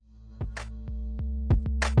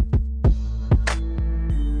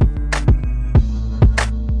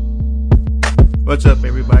What's up,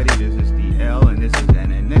 everybody? This is DL, and this is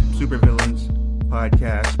an Inept Supervillains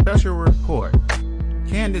podcast special report.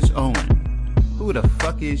 Candace Owens. Who the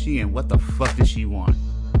fuck is she, and what the fuck does she want?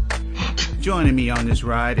 Joining me on this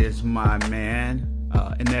ride is my man,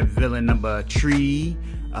 Inept Villain number 3,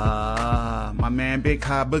 my man Big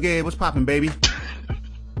High Boogie. What's poppin', baby?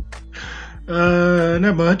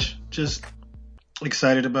 Not much. Just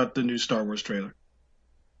excited about the new Star Wars trailer.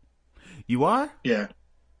 You are? Yeah.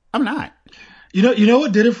 I'm not. You know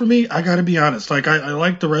what did it for me? I gotta be honest. Like I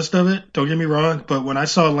like the rest of it. Don't get me wrong, but when I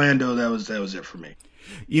saw Lando, that was it for me.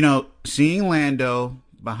 You know, seeing Lando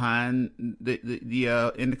behind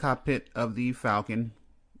the in the cockpit of the Falcon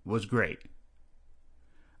was great.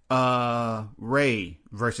 Rey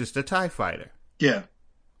versus the TIE Fighter. Yeah.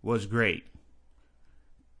 Was great.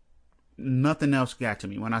 Nothing else got to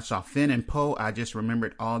me. When I saw Finn and Poe, I just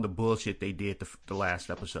remembered all the bullshit they did the last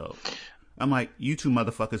episode. I'm like, you two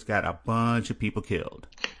motherfuckers got a bunch of people killed.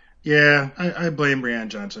 Yeah, I blame Rian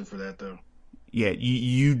Johnson for that, though. Yeah,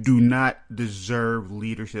 you do not deserve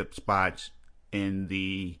leadership spots in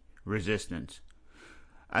the Resistance.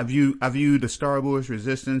 I view the Star Wars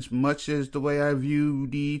Resistance much as the way I view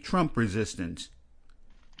the Trump Resistance.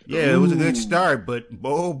 Yeah, It was a good start, but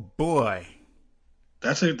oh boy.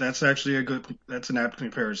 That's actually that's an apt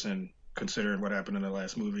comparison considering what happened in the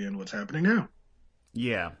last movie and what's happening now.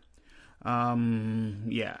 Yeah.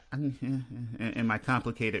 Yeah. In my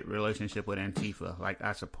complicated relationship with Antifa, like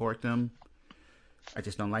I support them. I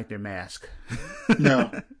just don't like their mask.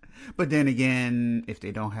 No. But then again, if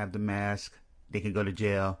they don't have the mask, they can go to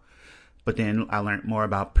jail. But then I learned more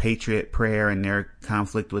about Patriot Prayer and their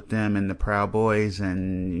conflict with them and the Proud Boys.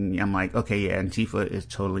 And I'm like, okay, yeah, Antifa is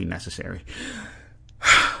totally necessary.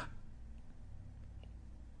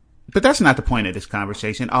 But that's not the point of this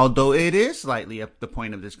conversation, although it is slightly the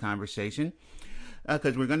point of this conversation,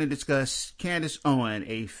 because we're going to discuss Candace Owens,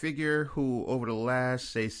 a figure who over the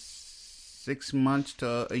last, say, 6 months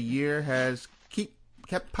to a year has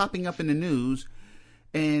kept popping up in the news,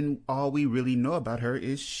 and all we really know about her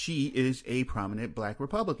is she is a prominent black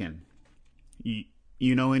Republican. You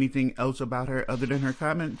know anything else about her other than her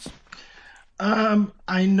comments?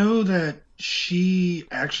 I know that she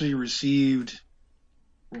actually received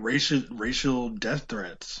racial death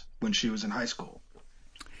threats when she was in high school.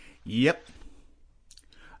 Yep.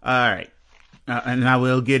 All right. And I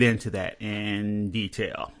will get into that in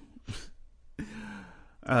detail.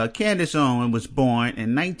 Candace Owens was born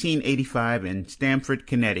in 1985 in Stamford,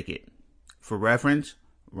 Connecticut. For reference,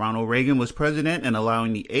 Ronald Reagan was president and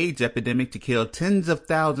allowing the AIDS epidemic to kill tens of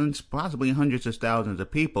thousands, possibly hundreds of thousands of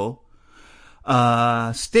people.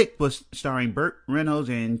 Stick was starring Burt Reynolds,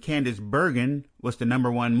 and Candice Bergen was the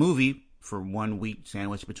 #1 movie for 1 week,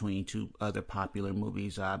 sandwiched between two other popular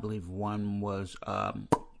movies. I believe one was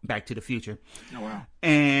Back to the Future. Oh, wow.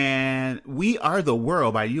 And We Are the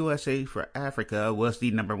World by USA for Africa was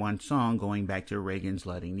the #1 song, going back to Reagan's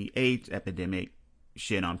letting the AIDS epidemic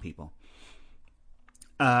shit on people.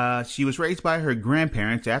 She was raised by her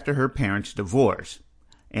grandparents after her parents' divorce.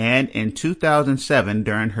 And in 2007,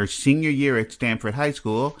 during her senior year at Stanford High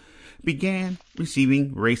School, began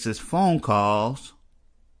receiving racist phone calls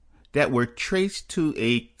that were traced to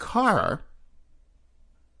a car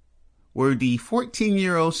where the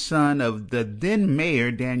 14-year-old son of the then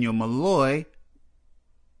mayor, Daniel Malloy,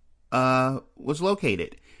 was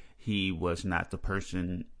located. He was not the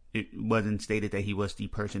person. It wasn't stated that he was the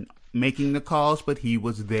person making the calls, but he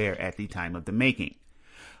was there at the time of the making.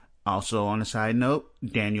 Also, on a side note,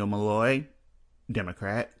 Daniel Malloy,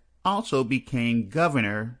 Democrat, also became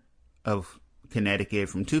governor of Connecticut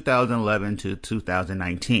from 2011 to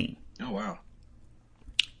 2019. Oh, wow.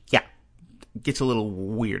 Yeah, gets a little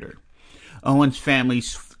weirder. Owens' family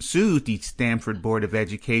sued the Stanford Board of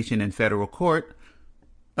Education in federal court,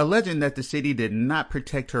 alleging that the city did not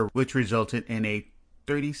protect her, which resulted in a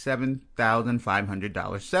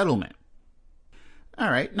 $37,500 settlement.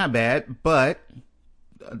 All right, not bad, but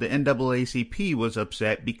the NAACP was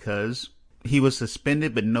upset because he was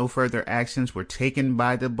suspended, but no further actions were taken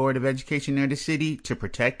by the Board of Education near the city to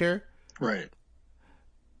protect her. Right.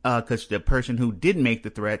 Because the person who did make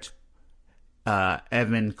the threats,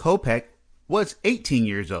 Evan Kopech, was 18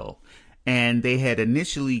 years old. And they had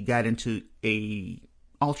initially got into a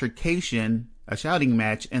altercation, a shouting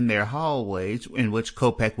match in their hallways in which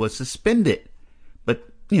Kopech was suspended.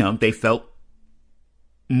 But, they felt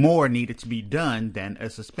more needed to be done than a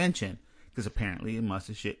suspension, because apparently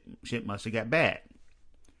shit must have got bad.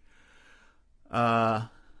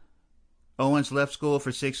 Owens left school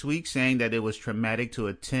for 6 weeks, saying that it was traumatic to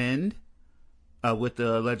attend with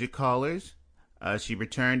the alleged callers. She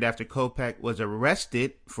returned after Kopech was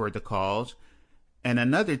arrested for the calls and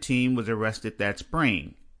another teen was arrested that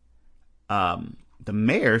spring. The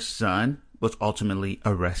mayor's son was ultimately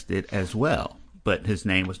arrested as well, but his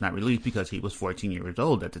name was not released because he was 14 years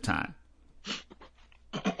old at the time.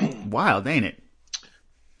 Wild, ain't it?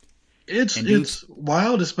 It's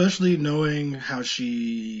wild, especially knowing how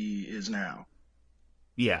she is now.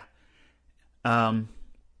 Yeah. After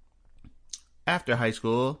high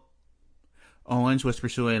school, Owens was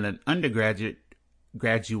pursuing an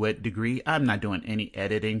graduate degree. I'm not doing any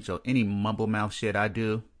editing, so any mumble mouth shit I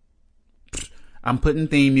do, I'm putting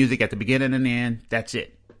theme music at the beginning and end. That's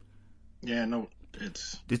it. Yeah, no,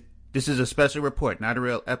 it's... This is a special report, not a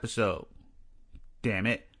real episode. Damn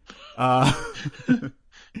it.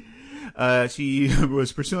 She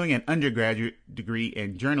was pursuing an undergraduate degree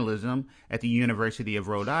in journalism at the University of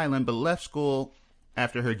Rhode Island, but left school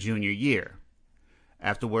after her junior year.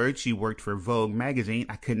 Afterwards, she worked for Vogue magazine.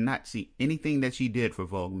 I could not see anything that she did for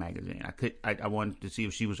Vogue magazine. I wanted to see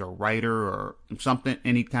if she was a writer or something,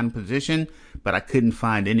 any kind of position, but I couldn't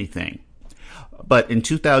find anything. But in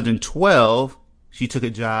 2012, she took a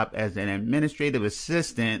job as an administrative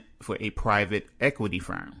assistant for a private equity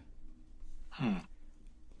firm.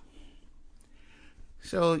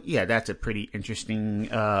 So, yeah, that's a pretty interesting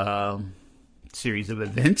series of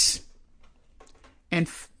events. And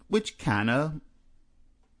which kind of...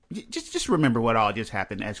 Just remember what all just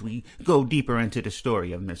happened as we go deeper into the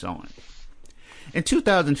story of Miss Owens. In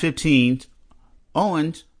 2015,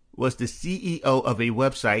 Owens was the CEO of a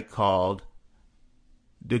website called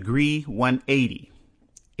Degree 180,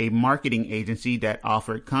 a marketing agency that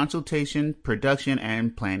offered consultation, production,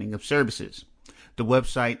 and planning of services. The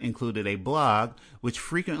website included a blog which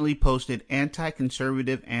frequently posted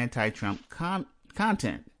anti-conservative, anti-Trump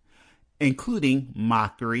content, including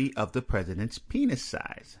mockery of the president's penis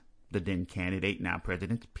size. The then candidate, now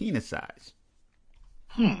president's penis size.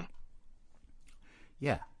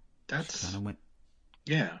 Yeah. That's... kind of went...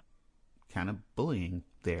 Yeah. Kind of bullying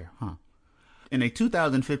there, huh? In a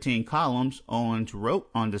 2015 column Owens wrote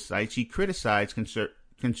on the site, she criticized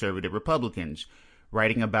conservative Republicans,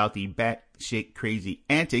 writing about the batshit crazy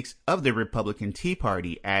antics of the Republican Tea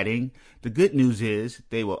Party, adding, "The good news is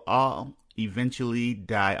they will all eventually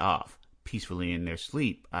die off peacefully in their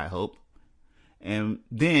sleep, I hope. And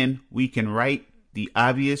then we can write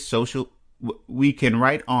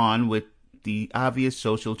on with the obvious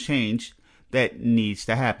social change that needs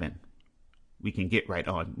to happen." We can get right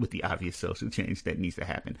on with the obvious social change that needs to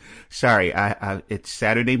happen. Sorry, it's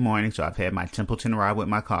Saturday morning, so I've had my Templeton rye with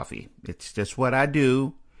my coffee. It's just what I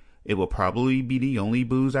do. It will probably be the only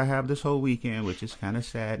booze I have this whole weekend, which is kind of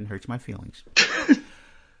sad and hurts my feelings.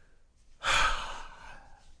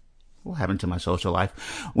 What happened to my social life?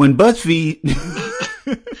 When BuzzFeed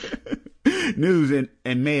News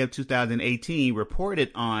in May of 2018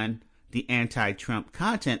 reported on the anti-Trump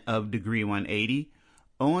content of Degree 180,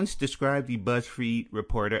 Owens described the BuzzFeed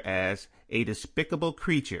reporter as a despicable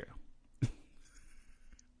creature.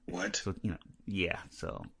 What? So, yeah,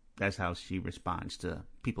 so that's how she responds to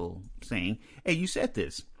people saying, "Hey, you said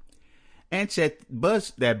this." And said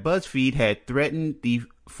that BuzzFeed had threatened the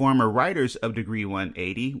former writers of Degree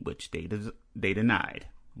 180, which they denied.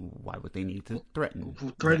 Why would they need to threaten?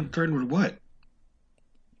 Threaten with what?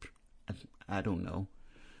 I don't know.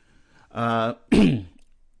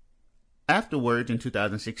 Afterwards, in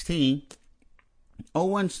 2016,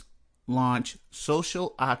 Owens launched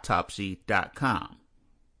socialautopsy.com,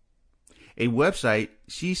 a website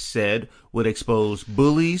she said would expose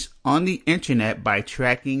bullies on the internet by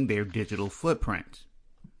tracking their digital footprints.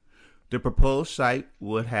 The proposed site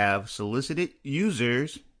would have solicited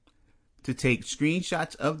users to take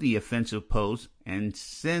screenshots of the offensive posts and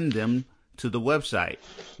send them to the website,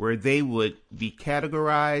 where they would be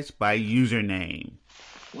categorized by username.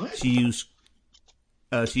 What? She used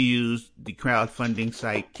the crowdfunding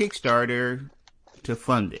site Kickstarter to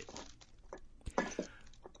fund it.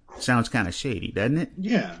 Sounds kind of shady, doesn't it?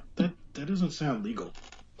 Yeah, that doesn't sound legal.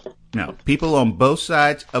 No, people on both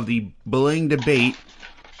sides of the bullying debate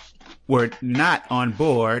were not on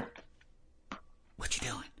board. What you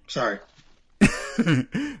doing? Sorry. All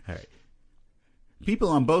right. People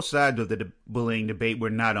on both sides of the bullying debate were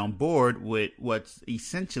not on board with what's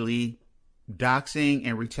essentially doxing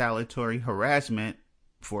and retaliatory harassment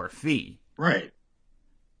for a fee. Right.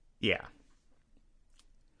 Yeah.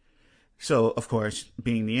 So, of course,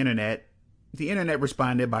 being the internet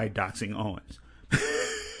responded by doxing Owens.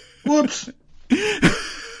 Whoops.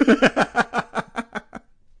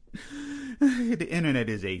 The internet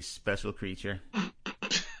is a special creature.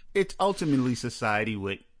 It's ultimately society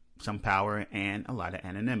with some power and a lot of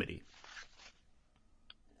anonymity.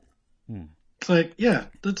 It's like, yeah,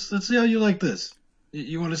 let's see how you like this.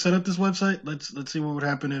 You want to set up this website? Let's see what would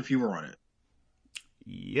happen if you were on it.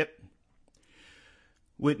 Yep.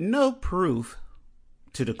 With no proof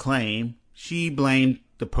to the claim, she blamed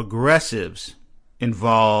the progressives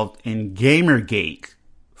involved in Gamergate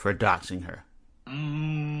for doxing her.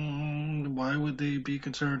 Why would they be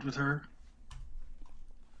concerned with her?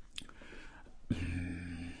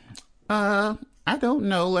 I don't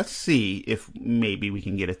know. Let's see if maybe we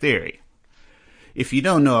can get a theory. If you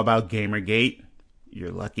don't know about Gamergate,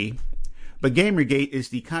 you're lucky. But Gamergate is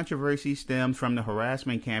the controversy stemmed from the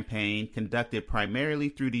harassment campaign conducted primarily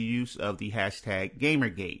through the use of the hashtag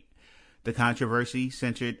Gamergate. The controversy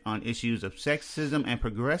centered on issues of sexism and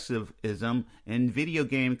progressivism in video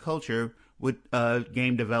game culture, with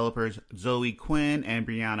game developers Zoe Quinn and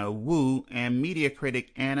Brianna Wu and media critic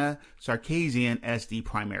Anna Sarkeesian as the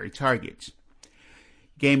primary targets.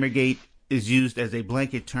 Gamergate is used as a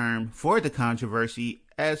blanket term for the controversy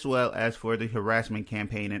as well as for the harassment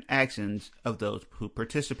campaign and actions of those who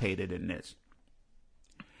participated in this.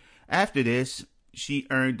 After this, she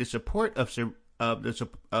earned the support of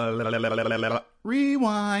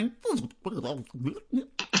rewind.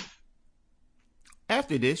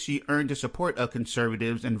 After this, she earned the support of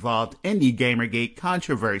conservatives involved in the Gamergate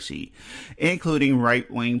controversy, including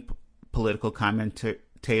right-wing political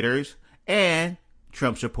commentators and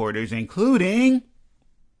Trump supporters, including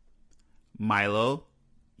Milo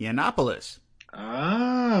Yiannopoulos,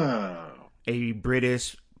 a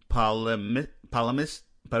British polemicist,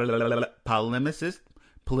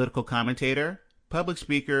 political commentator, public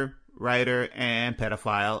speaker, writer, and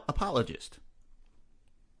pedophile apologist.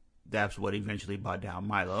 That's what eventually brought down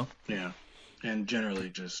Milo. Yeah, and generally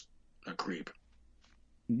just a creep.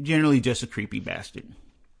 Generally just a creepy bastard.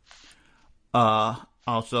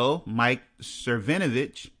 Also, Mike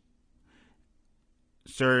Cernovich.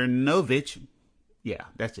 Yeah,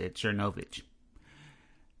 that's it, Cernovich.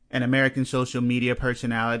 An American social media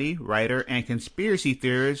personality, writer, and conspiracy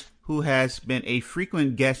theorist who has been a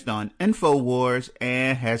frequent guest on InfoWars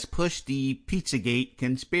and has pushed the Pizzagate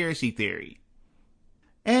conspiracy theory,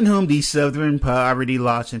 and whom the Southern Poverty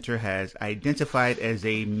Law Center has identified as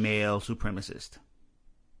a male supremacist.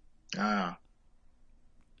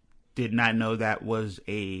 Did not know that was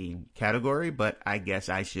a category, but I guess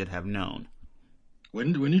I should have known.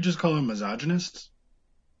 Wouldn't you just call them misogynists?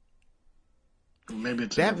 Maybe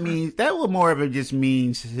it's that means that would more of it just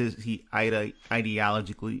means he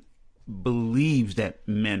ideologically believes that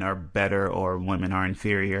men are better or women are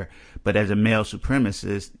inferior, but as a male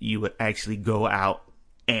supremacist, you would actually go out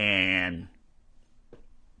and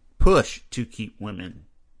push to keep women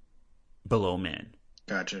below men.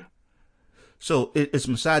 Gotcha. So it's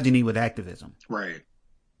misogyny with activism. Right.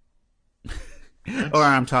 Or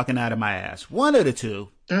I'm talking out of my ass. One of the two.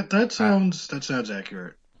 That sounds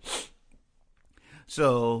accurate.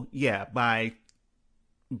 So, yeah, by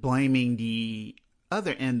blaming the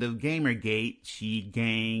other end of Gamergate, she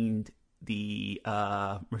gained the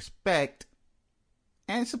respect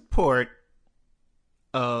and support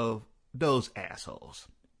of those assholes.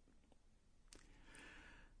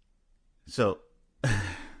 So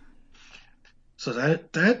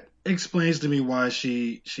that explains to me why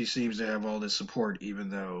she seems to have all this support, even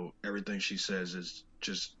though everything she says is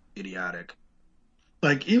just idiotic.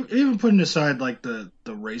 Like, even putting aside like the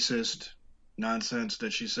racist nonsense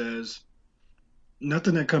that she says,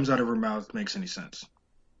 nothing that comes out of her mouth makes any sense.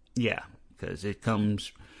 Yeah, because it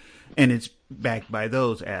comes and it's backed by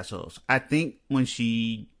those assholes. I think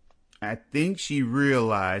she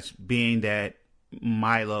realized, being that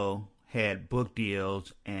Milo had book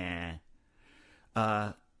deals and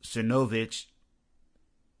Cernovich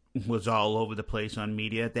was all over the place on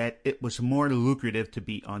media, that it was more lucrative to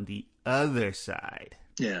be on the other side.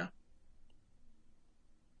 Yeah.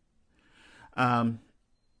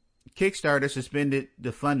 Kickstarter suspended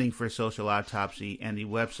the funding for Social Autopsy, and the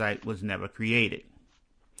website was never created.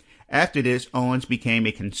 After this, Owens became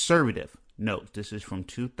a conservative. Note, this is from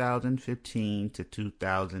 2015 to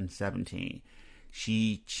 2017.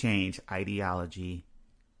 She changed ideology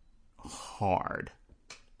hard.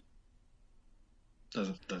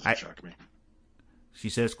 Doesn't shock me. She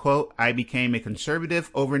says, quote, "I became a conservative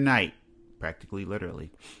overnight," practically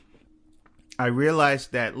literally. "I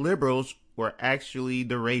realized that liberals were actually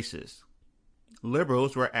the racists.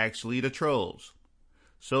 Liberals were actually the trolls.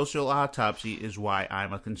 Social Autopsy is why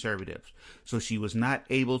I'm a conservative." So she was not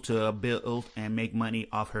able to build and make money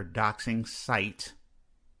off her doxing site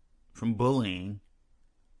from bullying,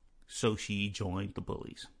 so she joined the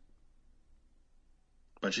bullies.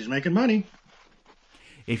 But she's making money.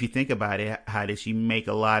 If you think about it, how did she make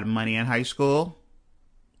a lot of money in high school?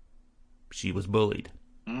 She was bullied.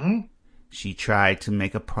 Mm-hmm. She tried to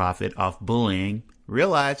make a profit off bullying,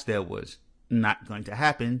 realized that was not going to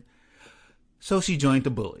happen, so she joined the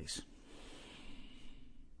bullies.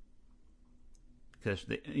 Because,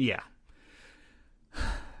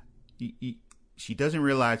 she doesn't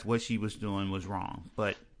realize what she was doing was wrong,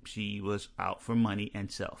 but she was out for money and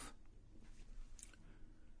self.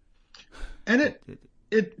 And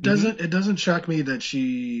it doesn't shock me that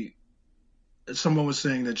someone was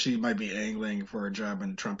saying that she might be angling for a job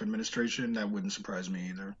in the Trump administration. That wouldn't surprise me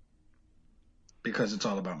either, because it's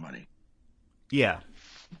all about money. Yeah.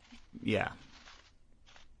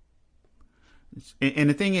 And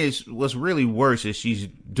the thing is, what's really worse is she's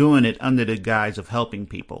doing it under the guise of helping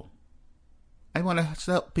people. I want to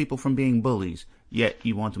stop people from being bullies, yet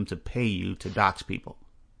you want them to pay you to dox people.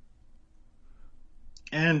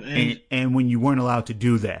 And when you weren't allowed to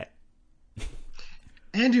do that.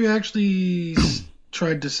 And you actually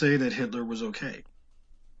tried to say that Hitler was okay.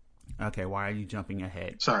 Okay, why are you jumping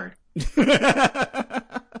ahead? Sorry.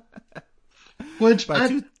 Which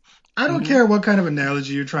I don't care what kind of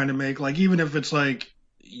analogy you're trying to make. Like, even if it's like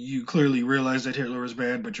you clearly realize that Hitler was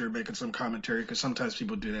bad, but you're making some commentary, because sometimes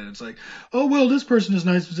people do that. It's like, oh, well, this person is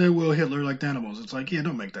nice to say, well, Hitler liked animals. It's like, yeah,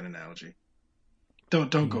 don't make that analogy. Don't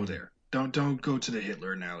go there. Don't go to the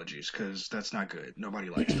Hitler analogies, because that's not good. Nobody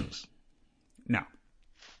likes those. No.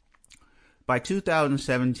 By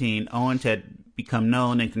 2017, Owens had become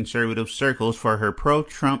known in conservative circles for her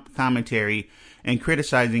pro-Trump commentary and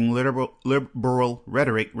criticizing liberal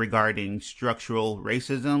rhetoric regarding structural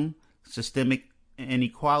racism, systemic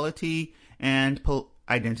inequality, and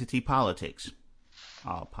identity politics.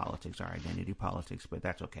 All politics are identity politics, but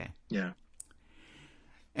that's okay. Yeah.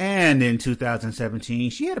 And in 2017,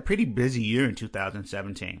 she had a pretty busy year in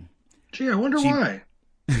 2017. Gee, I wonder why.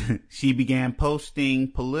 She began posting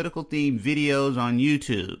political-themed videos on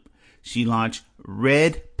YouTube. She launched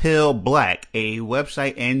Red Pill Black, a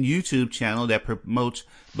website and YouTube channel that promotes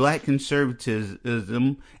black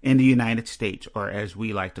conservatism in the United States, or as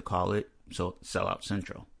we like to call it, Sellout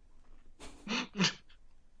Central.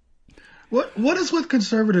 What is with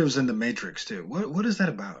conservatives in the Matrix, too? What is that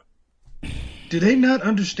about? Do they not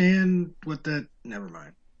understand what that... Never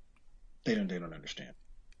mind. They don't understand.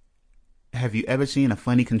 Have you ever seen a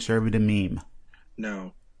funny conservative meme?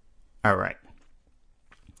 No. All right.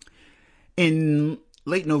 In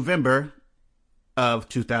late November of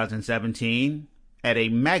 2017, at a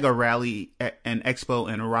MAGA rally and expo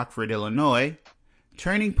in Rockford, Illinois,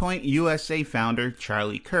 Turning Point USA founder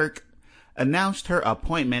Charlie Kirk announced her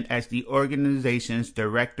appointment as the organization's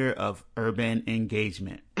Director of Urban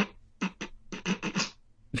Engagement.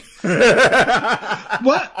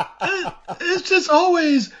 What? It's just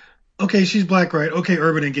always... Okay, she's black, right? Okay,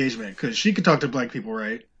 urban engagement, because she could talk to black people,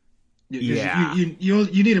 right? Yeah. You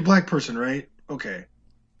need a black person, right? Okay.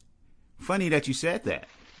 Funny that you said that.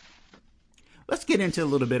 Let's get into a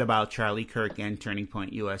little bit about Charlie Kirk and Turning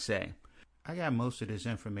Point USA. I got most of this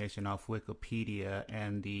information off Wikipedia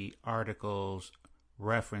and the articles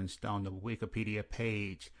referenced on the Wikipedia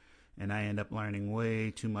page. And I end up learning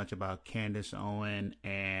way too much about Candace Owens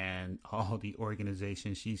and all the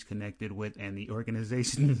organizations she's connected with and the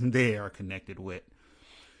organizations they are connected with.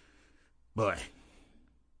 Boy.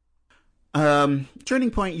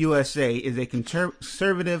 Turning Point USA is a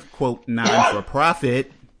conservative, quote,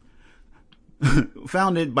 non-for-profit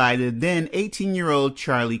founded by the then 18-year-old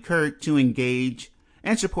Charlie Kirk to engage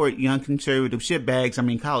and support young conservative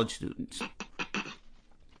college students.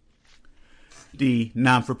 The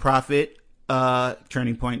non-for-profit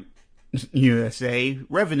Turning Point USA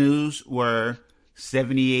revenues were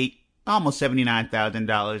almost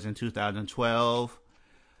 $79,000 in 2012,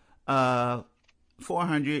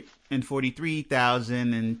 $443,000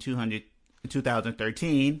 in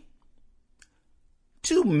 2013,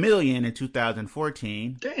 $2 million in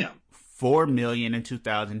 2014. Damn. $4 million in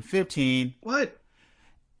 2015. What?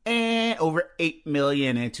 And over $8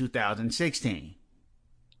 million in 2016.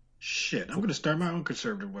 Shit, I'm going to start my own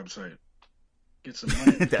conservative website. Get some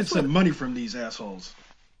money. Get some money from these assholes.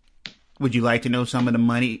 Would you like to know some of the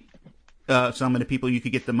money, some of the people you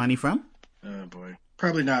could get the money from? Oh, boy.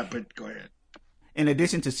 Probably not, but go ahead. In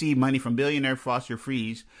addition to seed money from billionaire Foster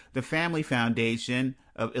Friess, the Family Foundation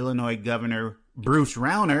of Illinois Governor Bruce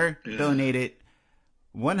Rauner donated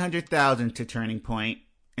 $100,000 to Turning Point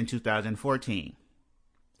in 2014.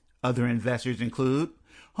 Other investors include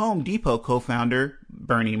Home Depot co-founder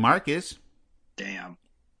Bernie Marcus. Damn.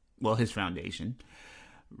 Well, his foundation.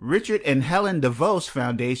 Richard and Helen DeVos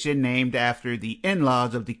Foundation, named after the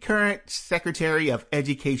in-laws of the current Secretary of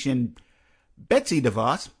Education, Betsy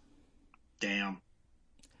DeVos. Damn.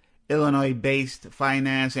 Illinois-based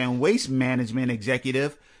finance and waste management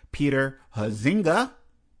executive Peter Huizinga.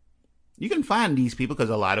 You can find these people because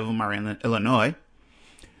a lot of them are in Illinois.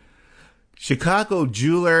 Chicago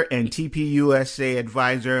jeweler and TPUSA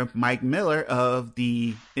advisor Mike Miller of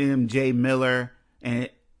the MJ Miller and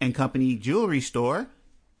Company jewelry store.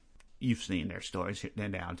 You've seen their stores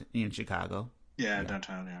down in Chicago. Yeah,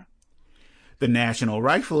 downtown, yeah. The National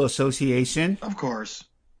Rifle Association. Of course.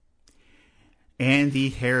 And the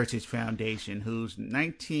Heritage Foundation, whose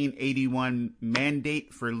 1981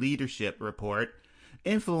 Mandate for Leadership report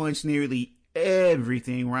influenced nearly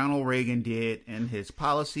everything Ronald Reagan did in his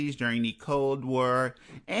policies during the Cold War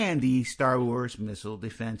and the Star Wars missile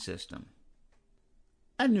defense system.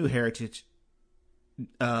 I knew the Heritage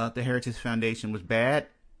Foundation was bad,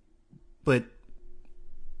 but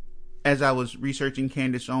as I was researching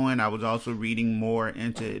Candace Owens, I was also reading more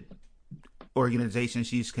into organizations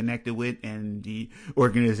she's connected with and the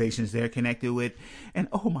organizations they're connected with. And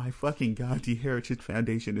oh my fucking God, the Heritage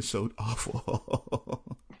Foundation is so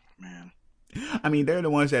awful. Man. I mean, they're the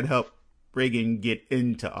ones that helped Reagan get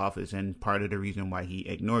into office, and part of the reason why he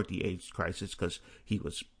ignored the AIDS crisis because he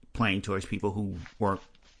was playing towards people who weren't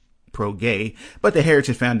pro-gay. But the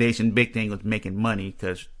Heritage Foundation, big thing was making money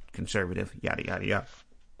because conservative, yada, yada, yada.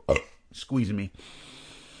 Squeezing me.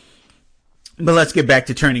 But let's get back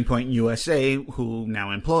to Turning Point USA, who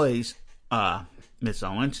now employs Miss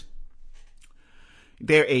Owens.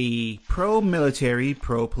 They're a pro-military,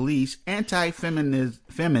 pro-police,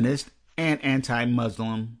 anti-feminist, and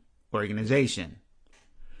anti-Muslim organization.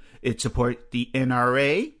 It supports the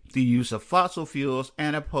NRA, the use of fossil fuels,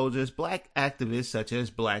 and opposes black activists such as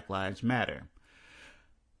Black Lives Matter.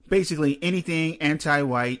 Basically, anything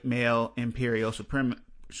anti-white, male, imperial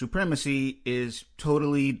supremacy is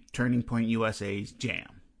totally Turning Point USA's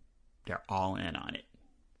jam. They're all in on it.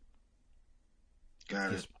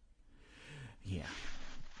 Got it. Yeah.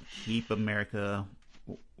 Keep America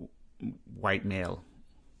white male.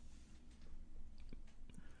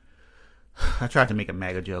 I tried to make a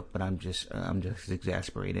MAGA joke, but I'm just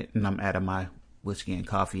exasperated, and I'm out of my whiskey and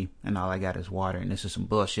coffee, and all I got is water, and this is some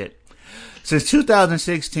bullshit. Since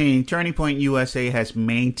 2016, Turning Point USA has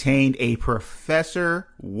maintained a professor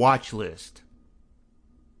watch list.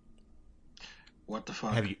 What the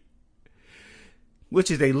fuck? Which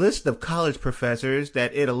is a list of college professors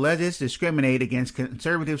that it alleges discriminate against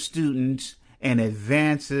conservative students and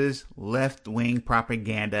advances left-wing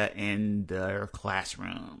propaganda in their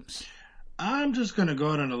classrooms. I'm just going to go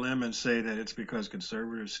out on a limb and say that it's because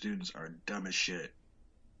conservative students are dumb as shit.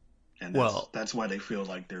 And that's why they feel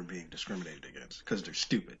like they're being discriminated against, because they're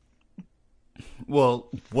stupid. Well,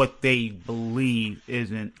 what they believe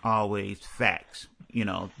isn't always facts. You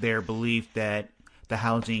know, their belief that the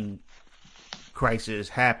housing crisis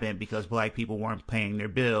happened because black people weren't paying their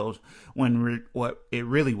bills, when what it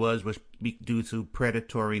really was due to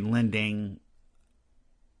predatory lending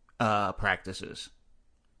practices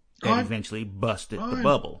that eventually busted the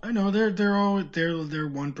bubble. I know they're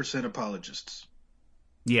 1% apologists.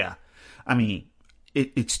 Yeah. I mean,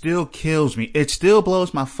 it still kills me. It still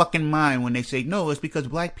blows my fucking mind when they say, no, it's because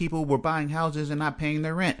black people were buying houses and not paying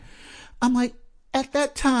their rent. I'm like, at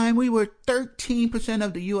that time, we were 13%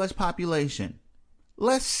 of the U.S. population.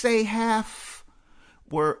 Let's say half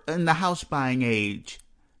were in the house buying age.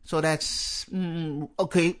 So that's,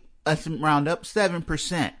 okay, let's round up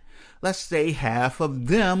 7%. Let's say half of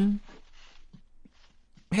them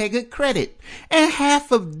had good credit and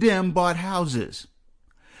half of them bought houses.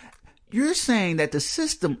 You're saying that the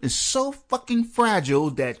system is so fucking fragile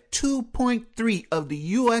that 2.3 of the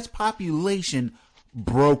U.S. population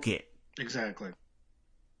broke it. Exactly.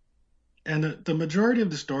 And the majority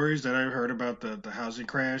of the stories that I heard about the housing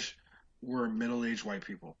crash were middle-aged white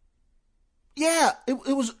people. Yeah, it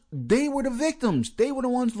was. They were the victims. They were the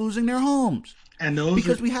ones losing their homes. And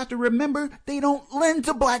we have to remember they don't lend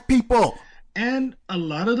to black people. And a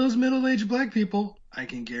lot of those middle-aged black people, I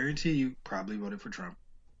can guarantee you, probably voted for Trump.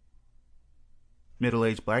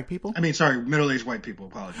 Middle-aged black people? I mean, sorry, middle-aged white people.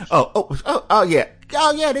 Apologies. Oh, yeah.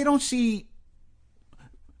 Oh, yeah, they don't see...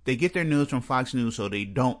 They get their news from Fox News, so they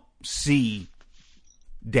don't see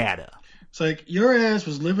data. It's like, your ass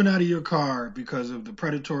was living out of your car because of the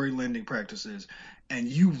predatory lending practices, and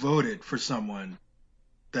you voted for someone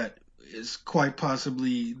that is quite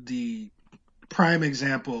possibly the prime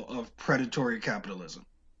example of predatory capitalism.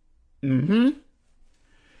 Mm-hmm.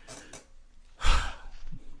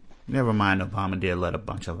 Never mind, Obama did let a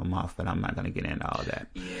bunch of them off, but I'm not going to get into all that.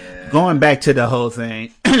 Yeah. Going back to the whole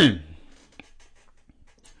thing, the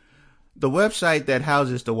website that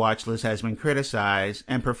houses the watch list has been criticized,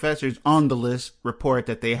 and professors on the list report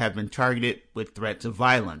that they have been targeted with threats of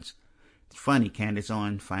violence. Funny, Candace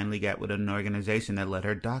Owens finally got with an organization that let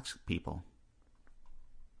her dox people.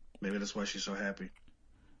 Maybe that's why she's so happy.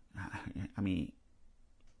 I mean,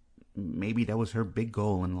 maybe that was her big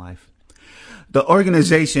goal in life. The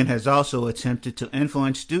organization has also attempted to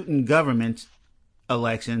influence student government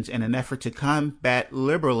elections in an effort to combat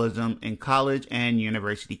liberalism in college and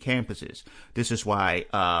university campuses. This is why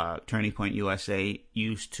Turning Point USA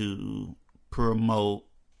used to promote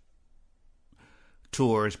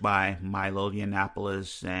tours by Milo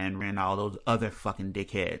Yiannopoulos and all those other fucking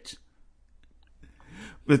dickheads.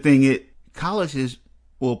 The thing is, colleges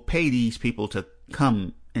will pay these people to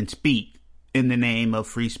come and speak in the name of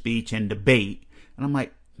free speech and debate. And I'm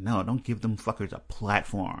like, no, don't give them fuckers a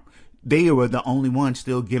platform. They were the only ones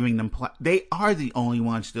still giving them. They are the only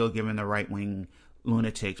ones still giving the right wing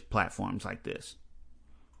lunatics platforms like this.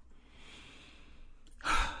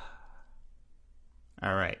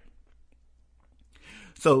 All right.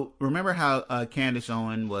 So remember how Candace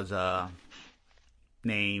Owens was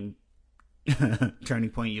named Turning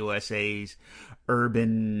Point USA's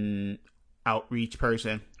urban outreach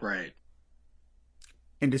person? Right.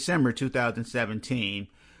 In December 2017,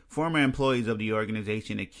 former employees of the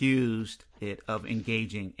organization accused it of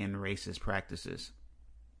engaging in racist practices.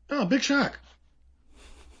 Oh, big shock.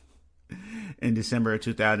 In December of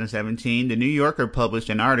 2017, The New Yorker published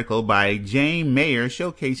an article by Jane Mayer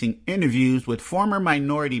showcasing interviews with former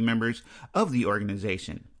minority members of the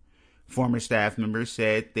organization. Former staff members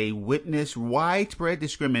said they witnessed widespread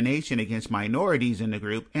discrimination against minorities in the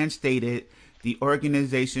group and stated the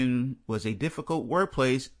organization was a difficult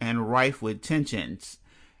workplace and rife with tensions,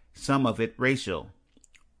 some of it racial.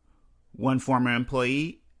 One former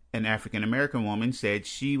employee, an African-American woman, said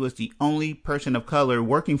she was the only person of color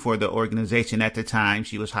working for the organization at the time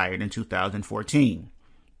she was hired in 2014.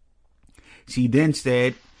 She then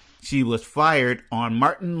said she was fired on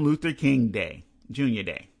Martin Luther King Day, Jr.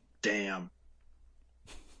 Day. Damn.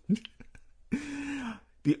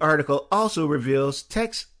 The article also reveals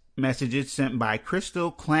text messages sent by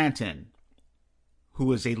Crystal Clanton, who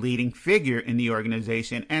was a leading figure in the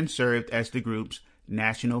organization and served as the group's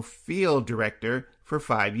national field director for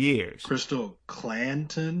 5 years. Crystal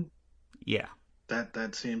Clanton? Yeah.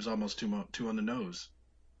 That seems almost too on the nose.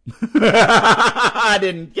 I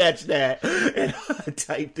didn't catch that. And I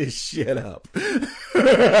typed this shit up.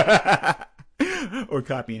 Or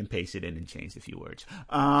copy and paste it in and change a few words.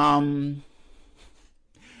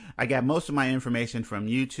 I got most of my information from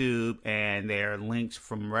YouTube, and there are links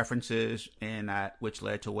from references, and which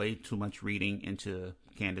led to way too much reading into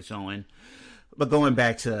Candace Owens. But going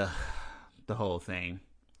back to the whole thing,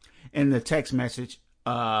 in the text message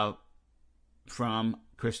from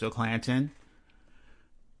Crystal Clanton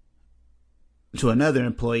to another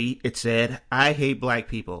employee, it said, "I hate black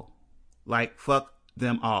people. Like, fuck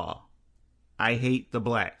them all. I hate the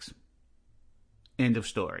blacks." End of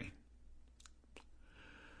story.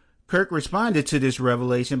 Kirk responded to this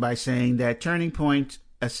revelation by saying that Turning Point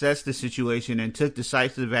assessed the situation and took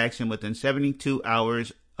decisive action within 72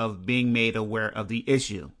 hours of being made aware of the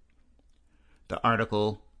issue. The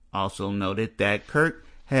article also noted that Kirk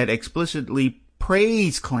had explicitly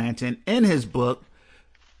praised Clanton in his book,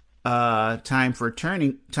 Time for a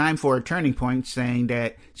Turning Point, saying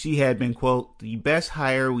that she had been, quote, the best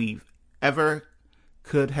hire we've ever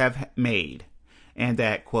could have made, and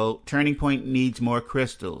that, quote, Turning Point needs more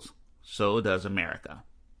crystals. So does America.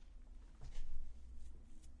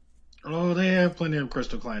 Oh, they have plenty of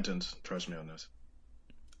Crystal Clantons. Trust me on this.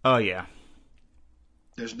 Oh, yeah.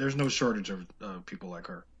 There's no shortage of people like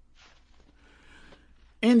her.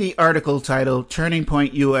 In the article titled Turning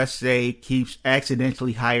Point USA Keeps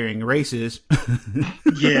Accidentally Hiring Racists,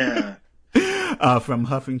 yeah, from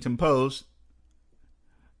Huffington Post,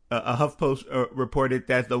 a HuffPost reported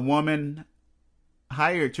that the woman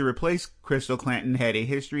hired to replace Crystal Clanton had a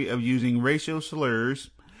history of using racial slurs,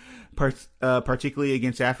 particularly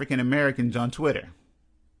against African Americans on Twitter,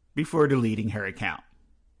 before deleting her account.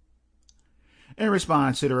 In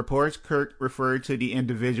response to the reports, Kirk referred to the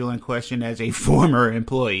individual in question as a former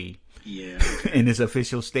employee in his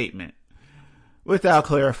official statement, without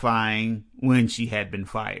clarifying when she had been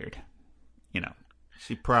fired. You know,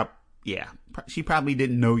 she probably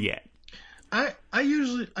didn't know yet. I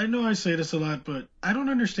know I say this a lot, but I don't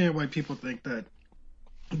understand why people think that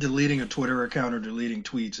deleting a Twitter account or deleting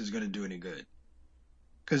tweets is going to do any good.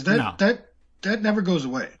 Because that never goes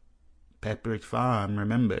away. Pepperidge Farm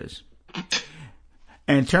remembers.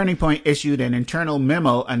 And Turning Point issued an internal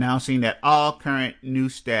memo announcing that all current new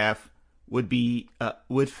staff would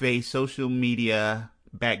face social media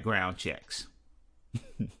background checks.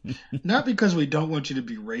 Not because we don't want you to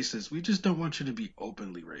be racist. We just don't want you to be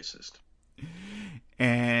openly racist.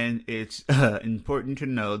 And it's important to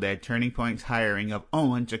know that Turning Point's hiring of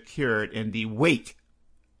Owens occurred in the wake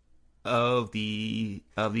of these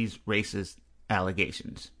racist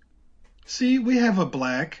allegations. See, we have a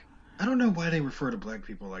black. I don't know why they refer to black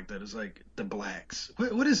people like that. It's like the blacks.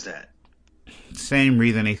 What is that? Same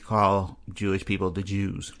reason they call Jewish people the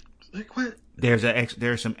Jews. Like what?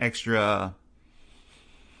 There's some extra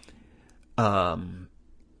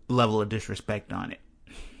level of disrespect on it.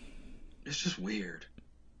 It's just weird.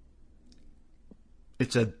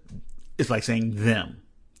 It's like saying them,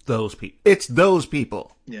 those people. It's those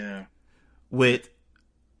people. Yeah. Without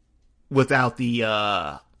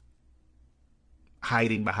the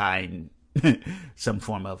hiding behind some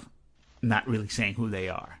form of not really saying who they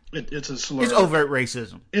are. It's a slur. It's overt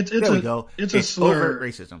racism. There we go. It's a slur. Overt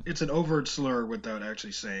racism. It's an overt slur without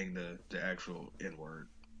actually saying the actual N word.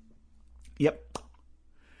 Yep.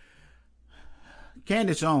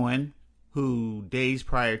 Candace Owens, who days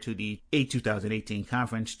prior to the 2018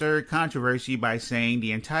 conference stirred controversy by saying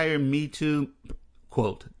the entire Me Too,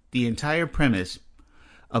 quote, the entire premise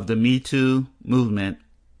of the Me Too movement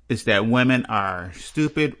is that women are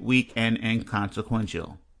stupid, weak, and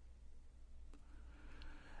inconsequential.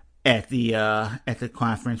 At the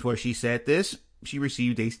conference where she said this, she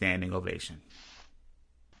received a standing ovation.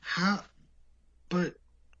 How? But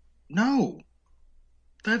no.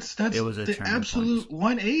 That's it was the absolute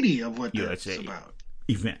 180 of what that's about.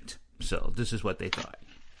 Event. So this is what they thought.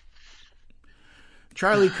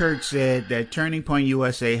 Charlie Kirk said that Turning Point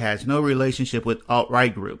USA has no relationship with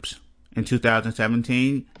alt-right groups. In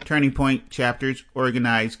 2017, Turning Point chapters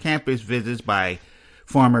organized campus visits by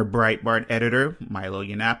former Breitbart editor Milo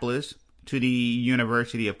Yiannopoulos to the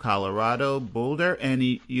University of Colorado, Boulder, and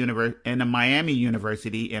the Miami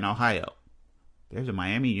University in Ohio. There's a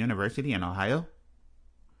Miami University in Ohio?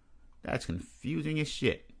 That's confusing as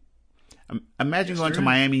shit. Imagine going to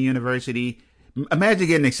Miami University. Imagine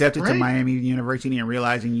getting accepted to Miami University and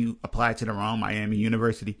realizing you applied to the wrong Miami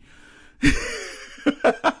University.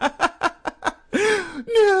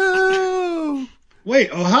 No.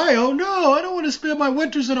 Wait, Ohio? No, I don't want to spend my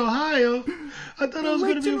winters in Ohio. I thought I was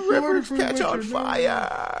going to be in Florida for catch winter. On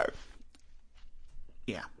fire.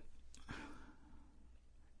 Yeah.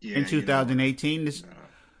 In 2018,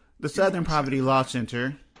 the Southern Poverty Law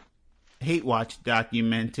Center Hate Watch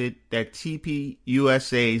documented that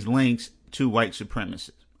TPUSA's links to white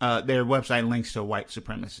supremacists. Their website links to white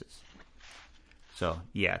supremacists. So,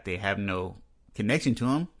 yeah, they have no connection to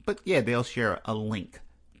them, but yeah, they'll share a link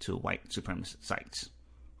to white supremacist sites.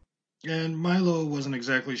 And Milo wasn't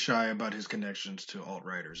exactly shy about his connections to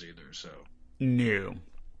alt-righters either, so. No.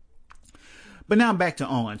 But now back to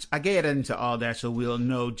Owens. I get into all that so we'll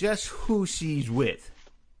know just who she's with.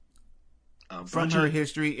 From her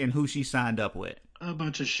history and who she signed up with. A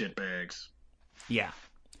bunch of shitbags. Yeah.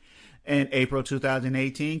 In April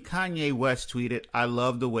 2018, Kanye West tweeted, "I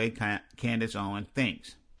love the way Candace Owens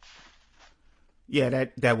thinks." Yeah,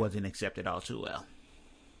 that wasn't accepted all too well.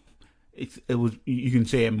 It was, you can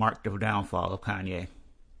say it marked the downfall of Kanye.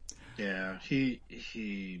 Yeah, he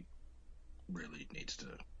really needs to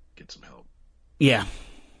get some help. Yeah.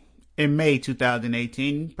 In May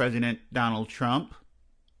 2018, President Donald Trump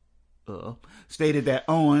stated that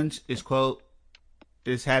Owens is, quote,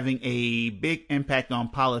 is having a big impact on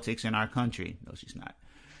politics in our country. No, she's not.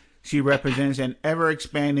 She represents an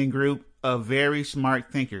ever-expanding group of very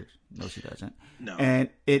smart thinkers. No, she doesn't. No. And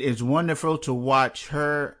it is wonderful to watch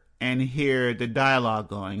her and hear the dialogue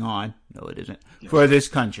going on. No, it isn't. No. For this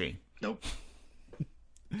country. Nope.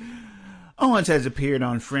 Owens has appeared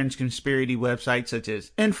on fringe conspiracy websites such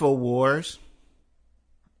as InfoWars.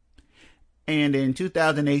 And in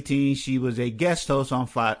 2018, she was a guest host on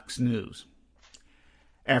Fox News.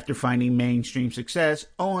 After finding mainstream success,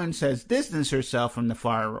 Owens has distanced herself from the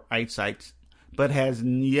far-right sites, but has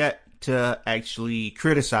yet to actually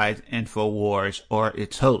criticize InfoWars or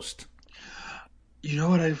its host. You know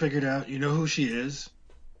what I figured out? You know who she is?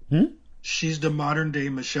 She's the modern-day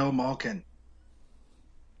Michelle Malkin.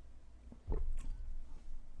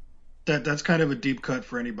 That's kind of a deep cut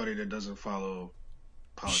for anybody that doesn't follow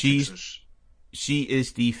politics. She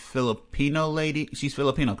is the Filipino lady. She's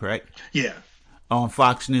Filipino, correct? Yeah. On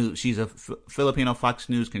Fox News. She's a Filipino Fox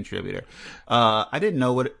News contributor. I didn't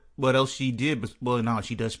know what else she did. But, well, no,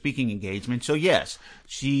 she does speaking engagements. So, yes,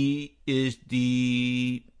 she is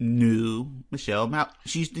the new Michelle Malkin.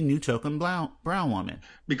 She's the new token brown woman.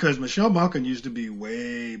 Because Michelle Malkin used to be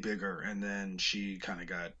way bigger, and then she kind of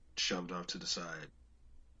got shoved off to the side.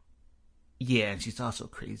 Yeah, and she's also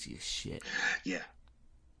crazy as shit. Yeah.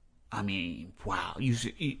 I mean, wow.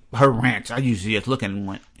 Her rants, I usually just look at and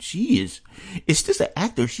went, it's just an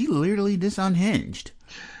actor. She literally this unhinged.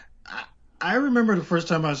 I remember the first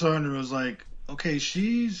time I saw her and it was like, okay,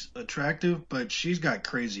 she's attractive, but she's got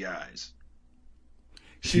crazy eyes.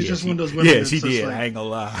 She's just one of those women that's she just did. like, I ain't gonna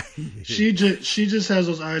lie. she just has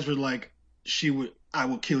those eyes where like I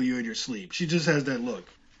will kill you in your sleep. She just has that look.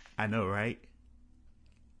 I know, right?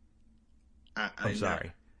 I'm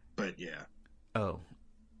sorry. But yeah. Oh,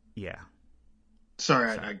 yeah.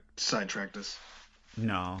 Sorry. I sidetracked us.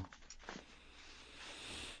 No,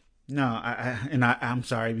 I'm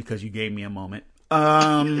sorry because you gave me a moment.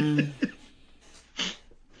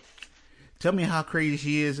 Tell me how crazy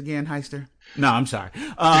she is again, Hyster. No, I'm sorry.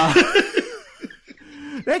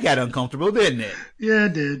 That got uncomfortable, didn't it? Yeah,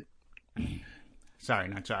 it did. Sorry,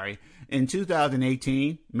 not sorry. In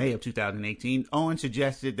 2018, May of 2018, Owen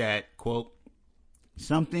suggested that, quote,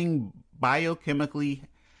 something biochemically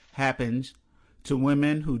happens to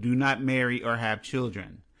women who do not marry or have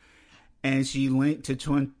children. And she linked to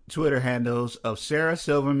Twitter handles of Sarah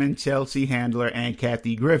Silverman, Chelsea Handler, and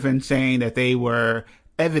Kathy Griffin saying that they were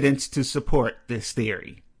evidence to support this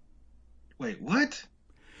theory. Wait, what?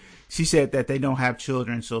 She said that they don't have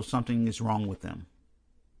children, so something is wrong with them.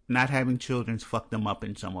 Not having children's fucked them up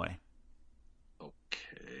in some way.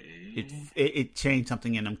 Okay. It changed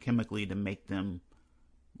something in them chemically to make them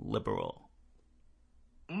liberal.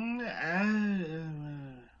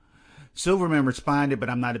 Silverman responded, but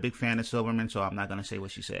I'm not a big fan of Silverman, so I'm not going to say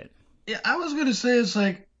what she said. Yeah, I was going to say, it's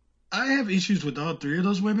like, I have issues with all three of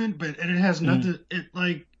those women, and it has nothing,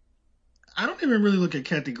 I don't even really look at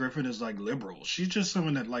Kathy Griffin as, like, liberal. She's just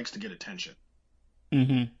someone that likes to get attention.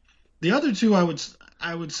 Mm-hmm. The other two, I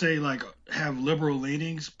would say, like, have liberal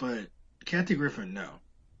leanings, but Kathy Griffin, no.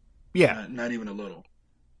 Yeah. Not even a little.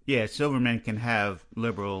 Yeah, Silverman can have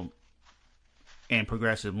liberal and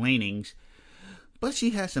progressive leanings, but she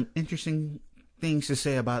has some interesting things to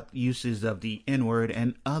say about uses of the N-word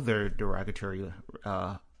and other derogatory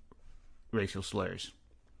racial slurs.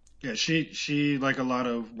 Yeah, she, like a lot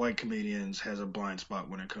of white comedians, has a blind spot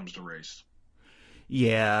when it comes to race.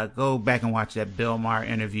 Yeah, go back and watch that Bill Maher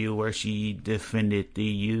interview where she defended the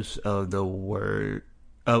use of the word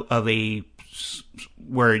of a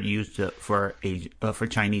word used for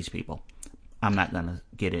Chinese people. I'm not gonna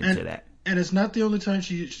get into that. And it's not the only time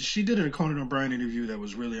she did a Conan O'Brien interview that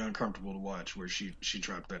was really uncomfortable to watch, where she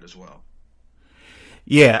dropped that as well.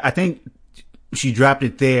 Yeah, I think she dropped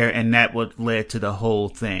it there, and that what led to the whole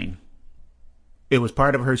thing. It was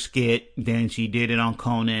part of her skit, then she did it on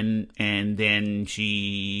Conan, and then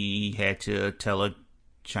she had to tell a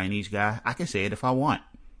Chinese guy, I can say it if I want.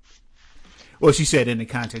 Well, she said it in the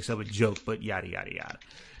context of a joke, but yada, yada, yada.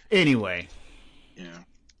 Anyway. Yeah.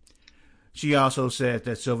 She also said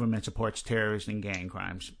that Silverman supports terrorists and gang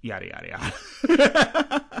crimes. Yada, yada, yada.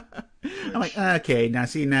 I'm like, okay, now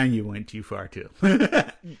you went too far, too.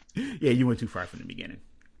 Yeah, you went too far from the beginning.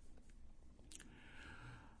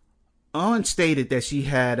 Owens stated that she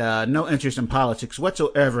had no interest in politics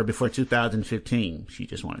whatsoever before 2015. She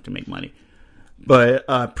just wanted to make money.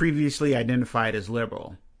 But previously identified as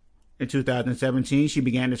liberal. In 2017, she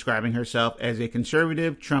began describing herself as a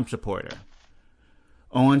conservative Trump supporter.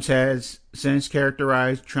 Owens has since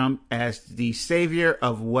characterized Trump as the savior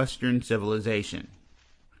of Western civilization.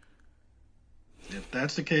 If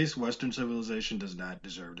that's the case, Western civilization does not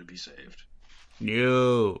deserve to be saved.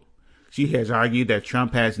 No. She has argued that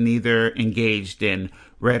Trump has neither engaged in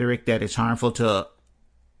rhetoric that is harmful to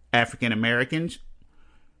African Americans,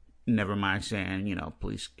 never mind saying,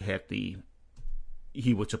 police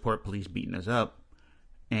he would support police beating us up,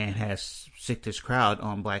 and has sicked his crowd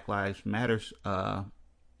on Black Lives Matters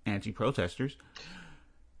anti-protesters.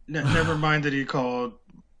 Never mind that he called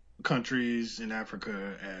countries in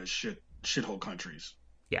Africa as shithole countries.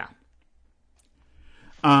 Yeah.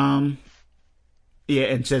 Yeah,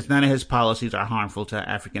 and says none of his policies are harmful to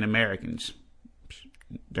African Americans.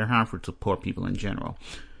 They're harmful to poor people in general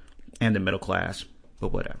and the middle class,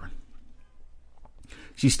 but whatever.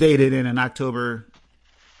 She stated in an October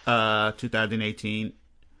 2018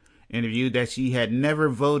 interview that she had never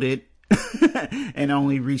voted and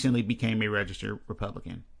only recently became a registered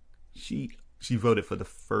Republican. She voted for the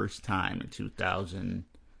first time in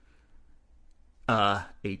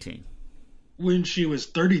 2018. When she was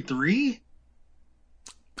 33?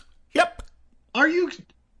 Yep. Are you...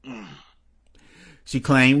 She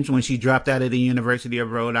claims when she dropped out of the University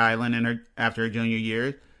of Rhode Island after her junior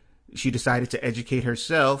year, she decided to educate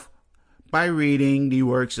herself by reading the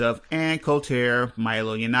works of Ann Coulter,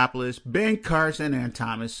 Milo Yiannopoulos, Ben Carson, and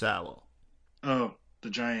Thomas Sowell. Oh, the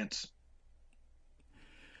Giants.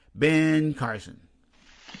 Ben Carson.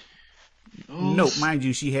 Oh, Note, mind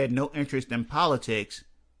you, she had no interest in politics,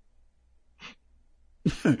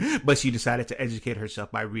 but she decided to educate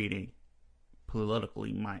herself by reading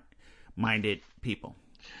politically minded people.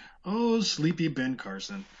 oh, sleepy Ben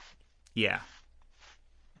Carson. Yeah.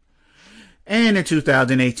 And in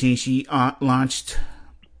 2018, she launched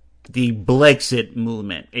the Brexit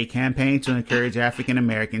movement, a campaign to encourage African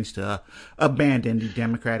Americans to abandon the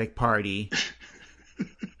Democratic Party.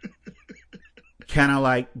 Kind of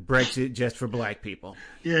like Brexit just for black people.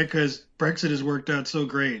 Yeah, because Brexit has worked out so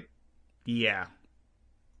great. Yeah.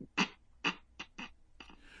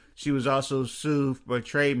 She was also sued for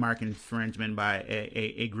trademark infringement by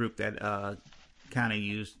a group that kind of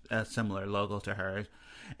used a similar logo to hers.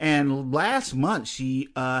 And last month, she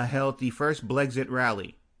held the first Brexit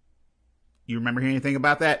rally. You remember hearing anything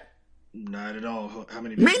about that? Not at all. How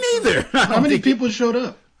many? Me neither. How many people showed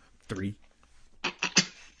up? 3.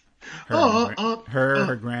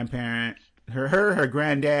 Her grandparent, her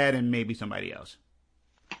granddad, and maybe somebody else.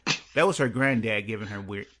 That was her granddad giving her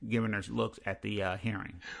looks at the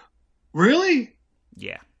hearing. Really?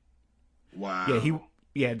 Yeah. Wow.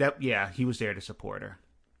 He was there to support her.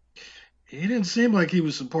 He didn't seem like he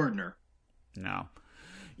was supporting her. No.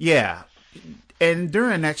 Yeah. And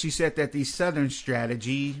during that, she said that the Southern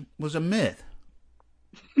strategy was a myth.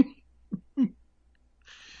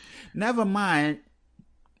 Never mind,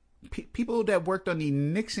 people that worked on the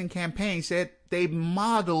Nixon campaign said they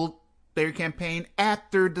modeled their campaign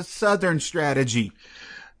after the Southern strategy.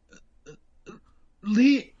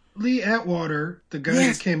 Lee Atwater, the guy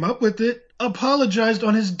that came up with it, apologized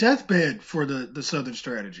on his deathbed for the Southern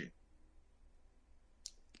strategy.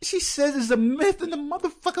 She says it's a myth, and the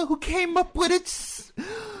motherfucker who came up with it.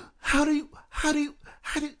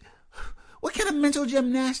 What kind of mental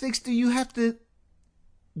gymnastics do you have to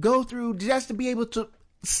go through just to be able to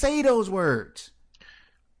say those words?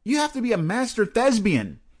 You have to be a master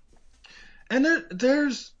thespian. And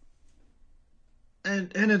there's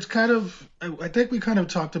it's kind of, I think we kind of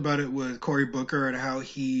talked about it with Cory Booker and how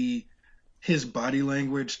his body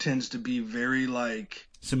language tends to be very like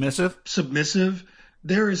submissive.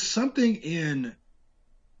 There is something in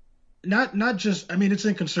not just, I mean, it's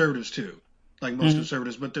in conservatives too, like most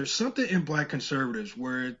conservatives, but there's something in black conservatives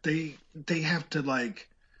where they have to like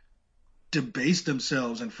debase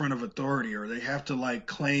themselves in front of authority, or they have to like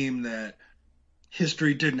claim that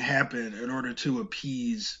history didn't happen in order to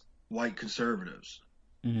appease white conservatives.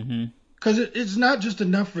 Because it's not just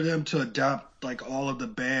enough for them to adopt like all of the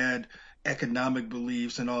bad economic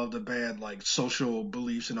beliefs and all of the bad like social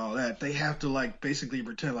beliefs and all that. They have to like basically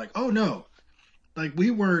pretend like, oh no, like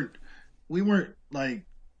we weren't like,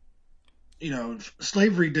 you know,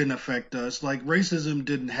 slavery didn't affect us. Like racism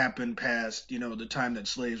didn't happen past, you know, the time that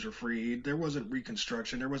slaves were freed. There wasn't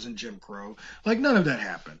Reconstruction. There wasn't Jim Crow. Like none of that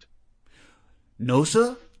happened. No,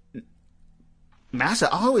 sir. Massa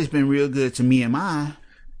always been real good to me and mine.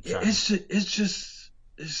 It's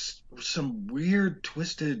some weird,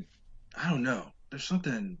 twisted, I don't know. There's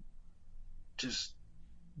something just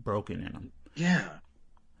broken in them. Yeah.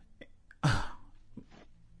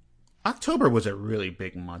 October was a really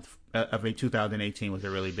big month. 2018 was a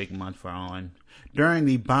really big month for Owens. During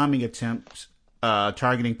the bombing attempts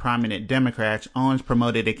targeting prominent Democrats, Owens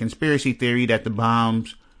promoted a conspiracy theory that the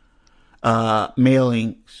bombs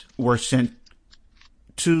mailings were sent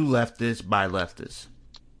to leftists by leftists.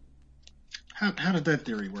 How did that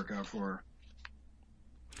theory work out for her?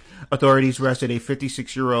 Authorities arrested a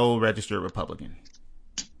 56-year-old registered Republican.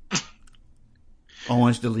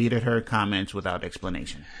 Owens deleted her comments without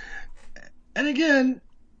explanation. And again,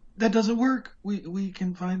 that doesn't work. We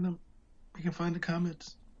can find them. We can find the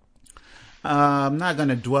comments. I'm not going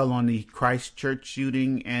to dwell on the Christchurch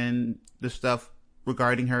shooting and the stuff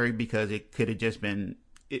regarding her because it could have just been.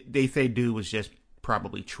 They say dude was just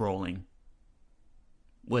probably trolling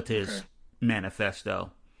with his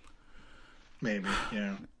manifesto. Maybe,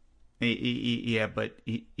 yeah. Yeah, but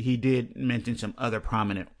he did mention some other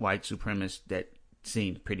prominent white supremacists that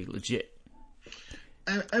seemed pretty legit.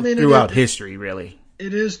 I mean, throughout history, really.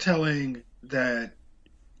 It is telling that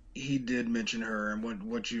he did mention her and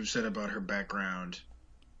what you said about her background.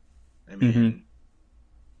 I mean,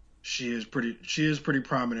 she is pretty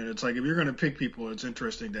prominent. It's like if you're going to pick people, it's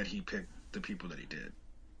interesting that he picked the people that he did.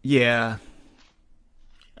 Yeah.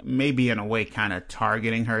 Maybe in a way kind of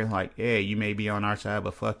targeting her, like, hey, you may be on our side,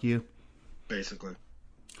 but fuck you. Basically.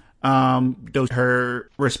 Her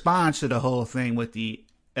response to the whole thing with the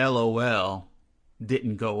LOL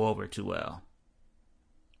didn't go over too well.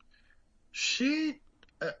 She,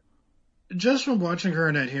 just from watching her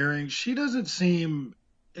in that hearing, she doesn't seem,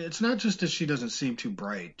 it's not just that she doesn't seem too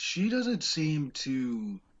bright. She doesn't seem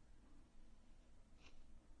to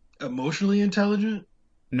emotionally intelligent,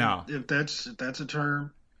 No, if that's a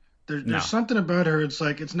term. There's no. something about her. It's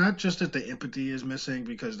like it's not just that the empathy is missing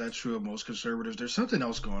because that's true of most conservatives. There's something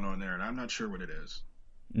else going on there, and I'm not sure what it is.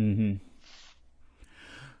 Mm-hmm.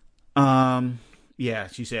 Yeah,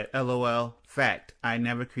 she said, LOL. Fact, I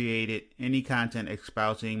never created any content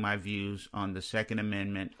espousing my views on the Second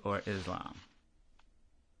Amendment or Islam.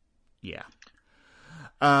 Yeah.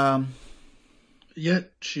 Um,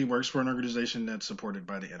 Yet she works for an organization that's supported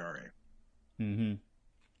by the NRA. mm-hmm.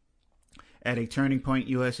 At a Turning Point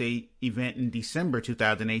USA event in December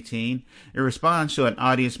 2018, in response to an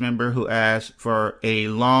audience member who asked for a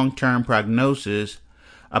long-term prognosis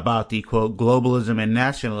about the, quote, globalism and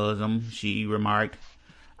nationalism, she remarked,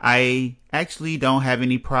 I actually don't have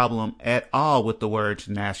any problem at all with the words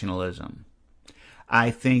nationalism. I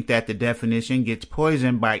think that the definition gets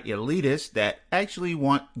poisoned by elitists that actually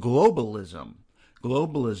want globalism.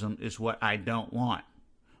 Globalism is what I don't want.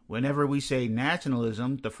 Whenever we say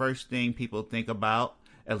nationalism, the first thing people think about,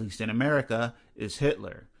 at least in America, is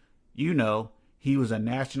Hitler. You know, he was a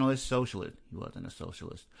nationalist socialist. He wasn't a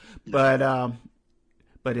socialist.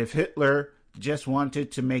 But if Hitler just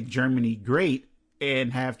wanted to make Germany great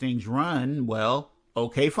and have things run, well,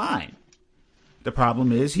 okay, fine. The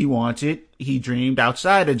problem is he dreamed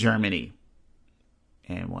outside of Germany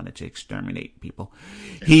and wanted to exterminate people.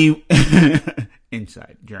 He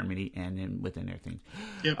inside Germany and then within their things.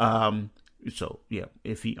 Yep. So yeah,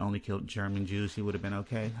 if he only killed German Jews, he would have been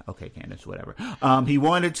okay. Okay, Candace, whatever. He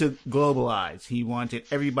wanted to globalize. He wanted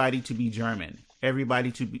everybody to be German,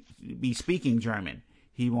 everybody to be speaking German.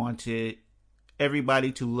 He wanted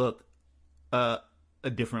everybody to look a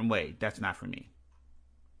different way. That's not for me.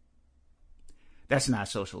 That's not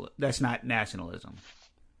social. That's not nationalism.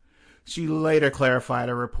 She later clarified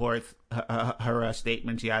her reports, her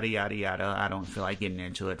statements, yada yada yada. I don't feel like getting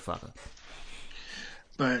into it. Fuck her.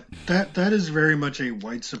 But that is very much a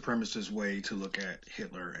white supremacist way to look at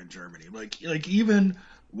Hitler and Germany. Like even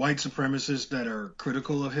white supremacists that are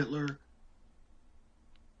critical of Hitler,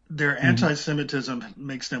 their anti-Semitism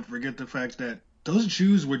makes them forget the fact that those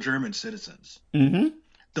Jews were German citizens. Mm-hmm.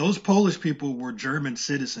 Those Polish people were German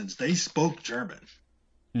citizens. They spoke German.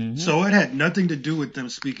 Mm-hmm. So it had nothing to do with them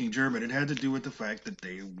speaking German. It had to do with the fact that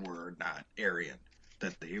they were not Aryan,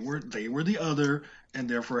 that they were the other, and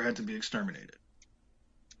therefore had to be exterminated.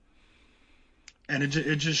 And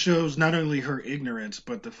it just shows not only her ignorance,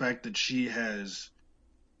 but the fact that she has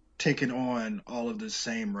taken on all of this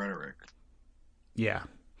same rhetoric. Yeah.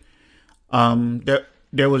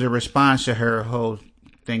 There was a response to her whole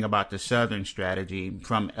thing about the Southern strategy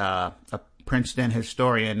from a Princeton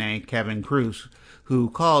historian named Kevin Cruz, who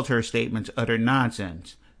called her statements utter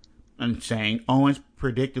nonsense, and saying Owens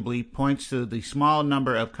predictably points to the small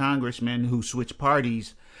number of congressmen who switch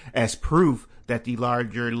parties as proof that the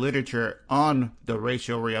larger literature on the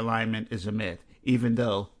racial realignment is a myth, even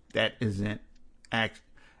though that isn't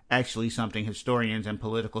actually something historians and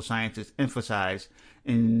political scientists emphasize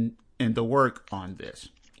in the work on this.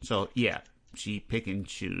 So yeah, she pick and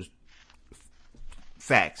choose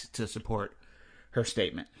facts to support her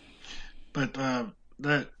statement. But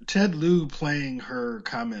that Ted Lieu playing her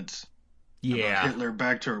comments about Hitler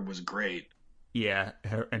back to her was great. Yeah,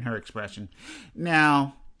 her expression.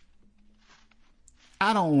 Now,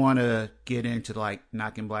 I don't want to get into like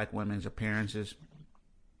knocking black women's appearances.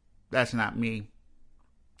 That's not me.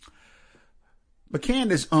 But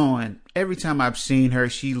Candace Owens, every time I've seen her,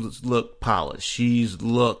 she's looked polished. She's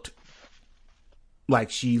looked like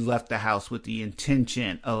she left the house with the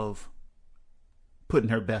intention of putting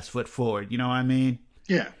her best foot forward. You know what I mean?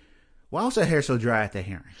 Yeah. Why was her hair so dry at the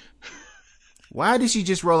hearing? Why did she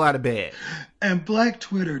just roll out of bed? And Black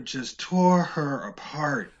Twitter just tore her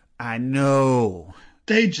apart. I know.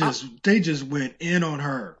 They just went in on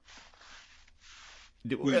her.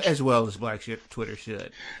 As well as Black Twitter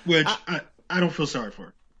should. Which I don't feel sorry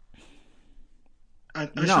for.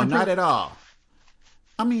 No, not at all.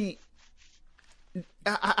 I mean,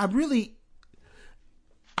 I really,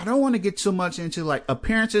 I don't want to get so much into like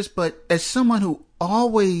appearances, but as someone who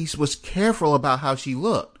always was careful about how she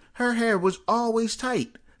looked, her hair was always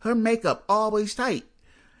tight. Her makeup always tight.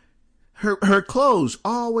 Her clothes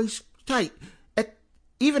always tight.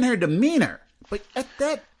 Even her demeanor. But at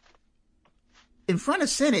that, in front of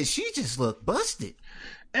Senate, she just looked busted.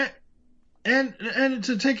 And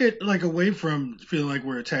to take it like away from feeling like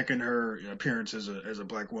we're attacking her appearance as a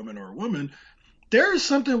black woman or a woman, There is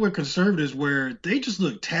something with conservatives where they just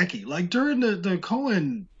look tacky. Like during the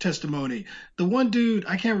Cohen testimony, the one dude,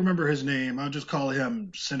 I can't remember his name. I'll just call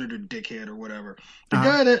him Senator Dickhead or whatever. The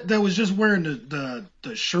Uh-huh. guy that was just wearing the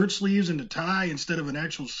shirt sleeves and the tie instead of an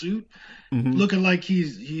actual suit, Mm-hmm. looking like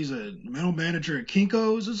he's a middle manager at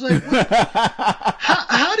Kinko's. It's like, what?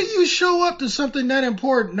 How do you show up to something that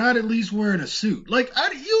important not at least wearing a suit? Like,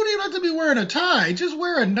 you don't even have to be wearing a tie. Just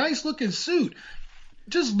wear a nice looking suit.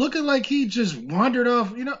 Just looking like he just wandered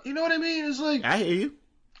off. You know what I mean? It's like I hear you.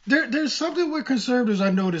 there's something with conservatives I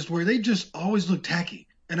noticed where they just always look tacky,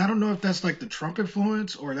 and I don't know if that's like the Trump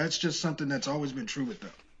influence or that's just something that's always been true with them.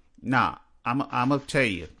 Nah, I'm gonna tell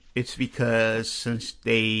you. It's because since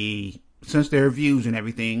their views and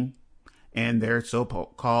everything, and their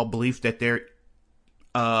so-called belief that they're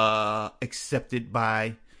accepted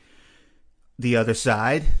by the other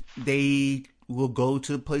side, they will go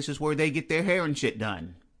to places where they get their hair and shit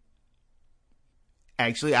done.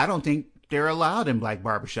 Actually, I don't think they're allowed in black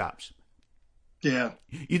barbershops. Yeah.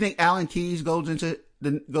 You think Alan Keyes goes into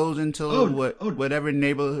Oh. Oh. whatever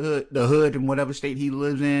neighborhood, the hood in whatever state he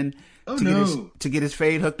lives in, Oh to no. get his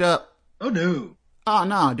fade hooked up? Oh no. Oh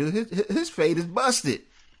no, dude, his fade is busted.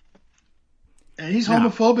 And he's No,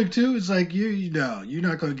 homophobic too. It's like you're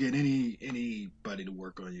not going to get anybody to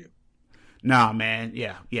work on you. no, man,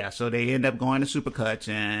 yeah. So they end up going to Supercuts,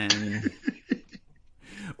 and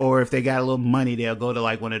or if they got a little money, they'll go to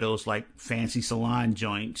like one of those like fancy salon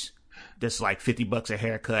joints that's like $50 a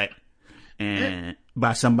haircut, and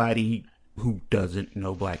by somebody who doesn't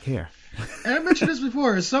know black hair. And I mentioned this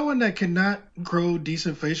before. As someone that cannot grow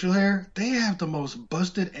decent facial hair, they have the most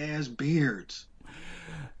busted ass beards.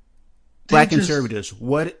 Black conservatives,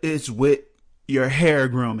 what is with your hair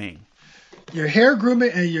grooming? Your hair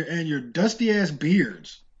grooming and your dusty ass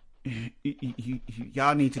beards.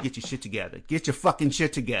 Y'all need to get your shit together. Get your fucking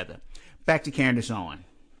shit together. Back to Candace Owens.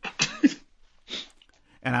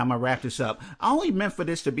 And I'm going to wrap this up. I only meant for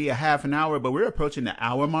this to be a half an hour, but we're approaching the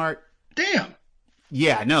hour mark. Damn.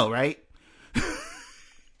 Yeah, I know, right?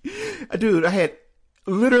 Dude, I had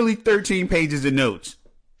literally 13 pages of notes.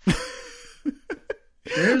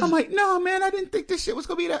 I'm like, no, man, I didn't think this shit was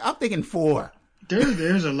going to be that. I'm thinking 4.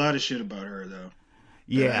 There's a lot of shit about her, though.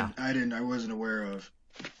 Yeah. I wasn't aware of.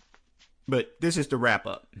 But this is the wrap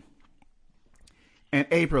up. In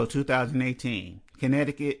April 2018,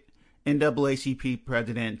 Connecticut NAACP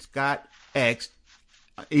President Scott X.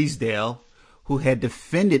 Easdale, who had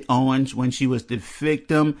defended Owens when she was the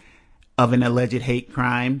victim of an alleged hate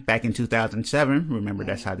crime back in 2007. Remember,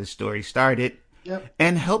 that's how this story started. Yep.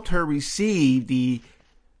 And helped her receive the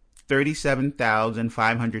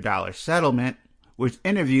 $37,500 settlement, was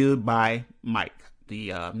interviewed by Mike,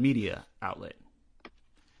 the media outlet.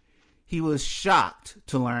 He was shocked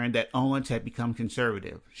to learn that Owens had become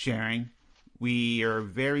conservative, sharing, "We are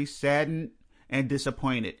very saddened and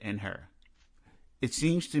disappointed in her. It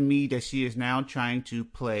seems to me that she is now trying to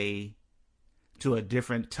play to a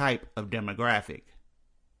different type of demographic."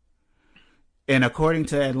 And according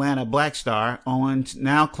to Atlanta Black Star, Owens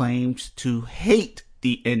now claims to hate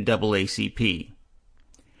the NAACP.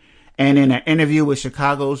 And in an interview with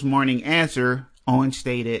Chicago's Morning Answer, Owens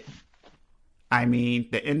stated, "I mean,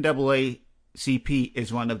 the NAACP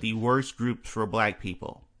is one of the worst groups for black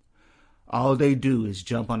people. All they do is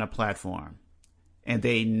jump on a platform, and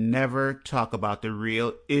they never talk about the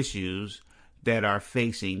real issues that are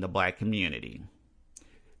facing the black community.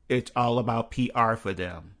 It's all about PR for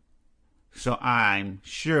them. So I'm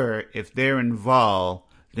sure if they're involved,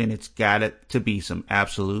 then it's got to be some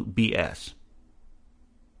absolute BS."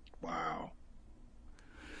 Wow.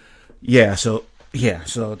 So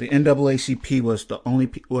the NAACP was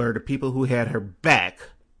were the people who had her back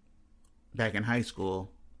in high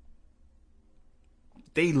school.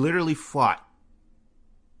 They literally fought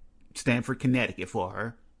Stamford, Connecticut for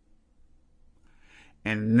her.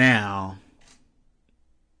 And now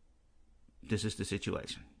this is the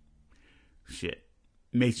situation. Shit.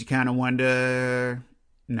 Makes you kind of wonder.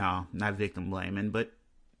 No, not victim blaming, but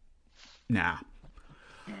nah.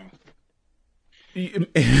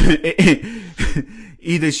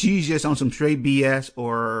 Either she's just on some straight BS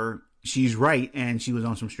or she's right and she was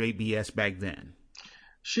on some straight BS back then.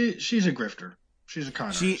 She's a grifter. She's a con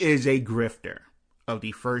artist. She is a grifter of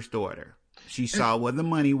the first order. She saw where the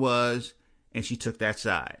money was and she took that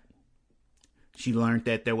side. She learned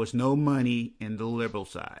that there was no money in the liberal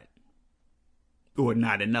side, or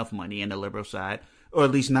not enough money in the liberal side, or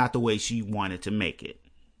at least not the way she wanted to make it.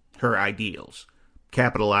 Her ideals.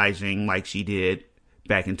 Capitalizing like she did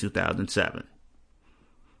back in 2007.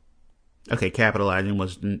 Okay, capitalizing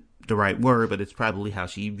wasn't the right word, but it's probably how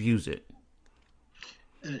she views it.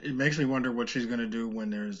 It makes me wonder what she's going to do when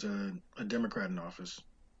there's a Democrat in office.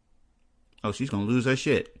 Oh, she's gonna lose her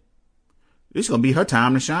shit. It's gonna be her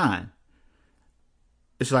time to shine.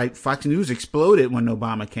 It's like Fox News exploded when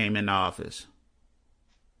Obama came into office.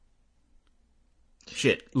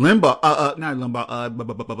 Shit, Limbaugh, not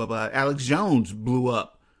Limbaugh, Alex Jones blew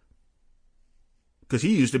up because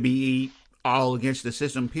he used to be all against the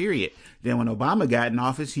system. Period. Then when Obama got in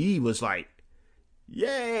office, he was like,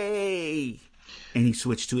 "Yay!" and he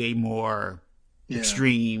switched to a more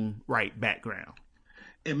extreme right background.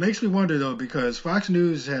 It makes me wonder though, because Fox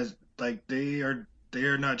News has like they are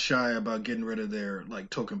not shy about getting rid of their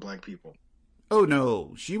like token black people. Oh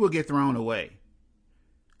no, she will get thrown away.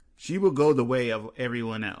 She will go the way of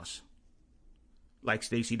everyone else, like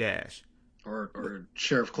Stacey Dash or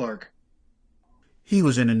Sheriff Clark. He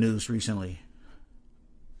was in the news recently,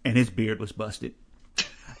 and his beard was busted.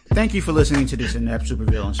 Thank you for listening to this Inept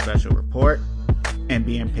Supervillain Special Report, and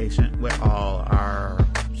being patient with all our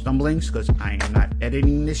stumblings, because I am not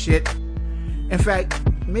editing this shit. In fact,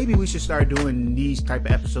 maybe we should start doing these type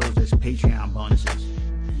of episodes as Patreon bonuses.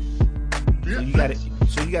 Yeah,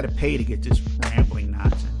 so you gotta pay to get this rambling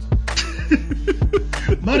nonsense.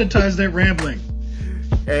 Monetize that rambling.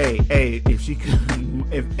 Hey,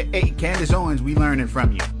 if Candace Owens, we learning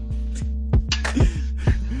from you.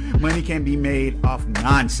 Money can be made off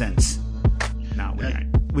nonsense. No,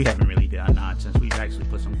 we haven't really done nonsense. We've actually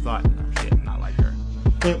put some thought in our shit, not like her.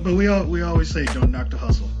 But we always say don't knock the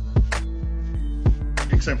hustle.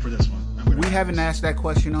 Except for this one. We haven't asked that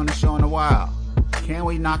question on the show in a while. Can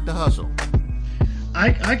we knock the hustle?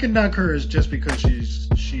 I can knock hers just because she's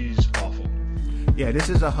awful. Yeah, this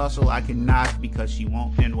is a hustle I can knock because she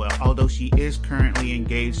won't end well. Although she is currently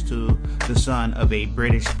engaged to the son of a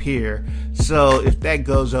British peer. So if that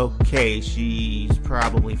goes okay, she's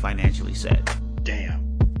probably financially set.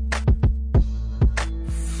 Damn.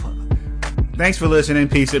 Fuck. Thanks for listening.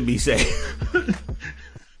 Peace and be safe.